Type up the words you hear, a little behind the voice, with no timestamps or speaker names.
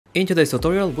In today's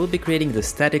tutorial, we'll be creating the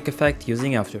static effect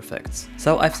using After Effects.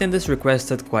 So I've seen this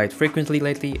requested quite frequently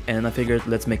lately, and I figured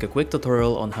let's make a quick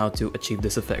tutorial on how to achieve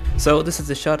this effect. So this is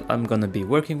the shot I'm gonna be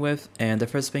working with, and the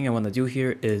first thing I wanna do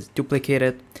here is duplicate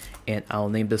it, and I'll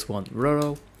name this one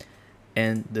Roto,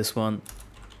 and this one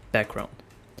Background.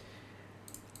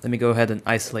 Let me go ahead and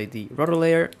isolate the Roto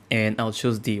layer, and I'll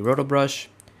choose the Roto brush,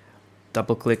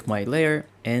 double click my layer,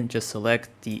 and just select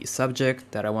the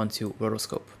subject that I want to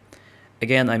rotoscope.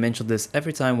 Again, I mentioned this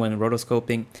every time when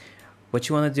rotoscoping. What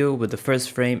you want to do with the first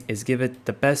frame is give it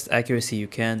the best accuracy you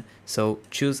can. So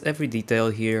choose every detail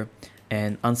here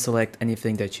and unselect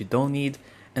anything that you don't need,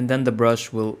 and then the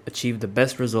brush will achieve the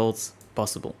best results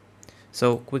possible.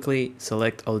 So quickly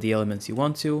select all the elements you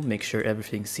want to, make sure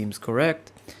everything seems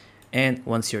correct, and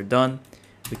once you're done,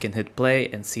 we can hit play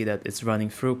and see that it's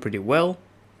running through pretty well.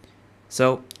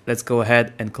 So let's go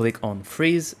ahead and click on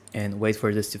freeze and wait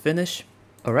for this to finish.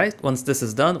 Alright, once this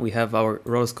is done, we have our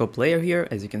rotoscope layer here.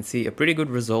 As you can see, a pretty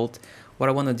good result. What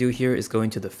I want to do here is go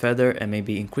into the feather and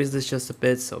maybe increase this just a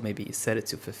bit, so maybe set it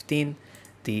to 15.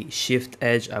 The shift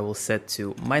edge I will set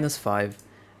to -5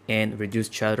 and reduce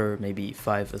chatter maybe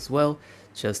 5 as well,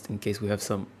 just in case we have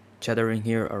some chattering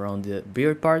here around the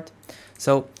beard part.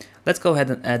 So let's go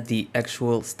ahead and add the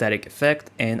actual static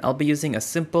effect, and I'll be using a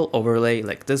simple overlay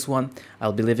like this one.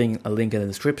 I'll be leaving a link in the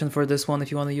description for this one if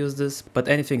you want to use this, but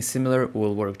anything similar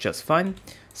will work just fine.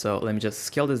 So let me just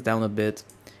scale this down a bit,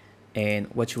 and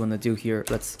what you want to do here,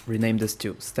 let's rename this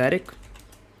to static,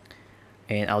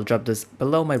 and I'll drop this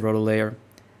below my roto layer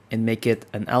and make it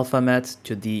an alpha matte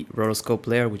to the rotoscope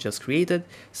layer we just created,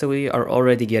 so we are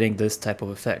already getting this type of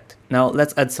effect. Now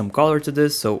let's add some color to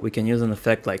this, so we can use an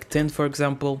effect like tint, for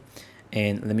example,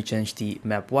 and let me change the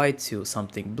map white to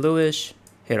something bluish,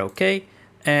 hit OK,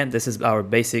 and this is our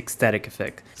basic static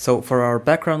effect. So for our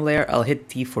background layer, I'll hit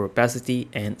T for opacity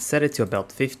and set it to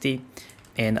about 50,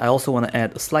 and I also want to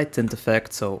add a slight tint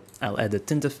effect, so I'll add a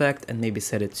tint effect and maybe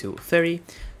set it to 30.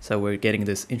 So we're getting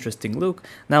this interesting look.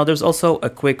 Now there's also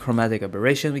a quick chromatic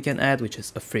aberration we can add, which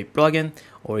is a free plugin,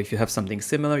 or if you have something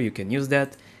similar, you can use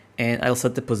that. And I'll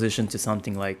set the position to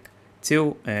something like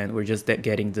 2, and we're just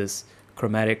getting this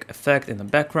chromatic effect in the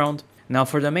background. Now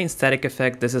for the main static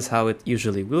effect, this is how it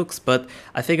usually looks, but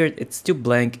I figured it's too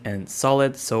blank and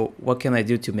solid, so what can I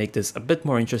do to make this a bit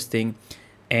more interesting?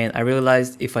 And I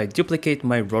realized if I duplicate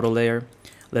my roto layer,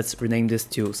 let's rename this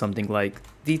to something like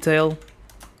detail.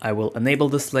 I will enable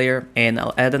this layer and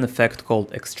I'll add an effect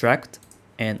called extract,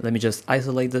 and let me just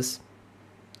isolate this,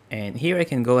 and here I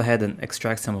can go ahead and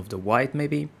extract some of the white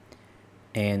maybe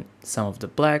and some of the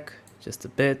black just a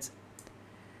bit,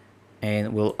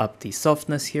 and we'll up the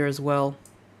softness here as well,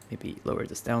 maybe lower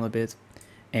this down a bit.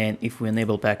 And if we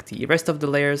enable back the rest of the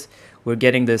layers, we're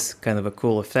getting this kind of a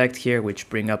cool effect here, which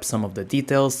bring up some of the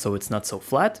details so it's not so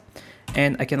flat.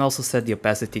 And I can also set the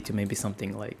opacity to maybe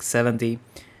something like 70.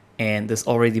 And this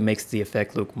already makes the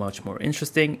effect look much more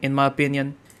interesting in my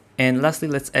opinion. And lastly,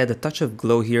 let's add a touch of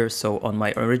glow here. So on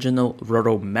my original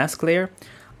roto mask layer,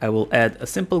 I will add a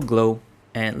simple glow,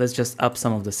 and let's just up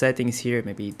some of the settings here,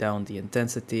 maybe down the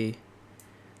intensity,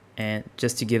 and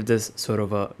just to give this sort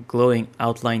of a glowing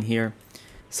outline here.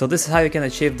 So this is how you can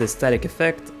achieve this static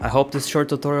effect. I hope this short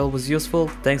tutorial was useful.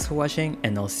 Thanks for watching,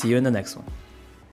 and I'll see you in the next one.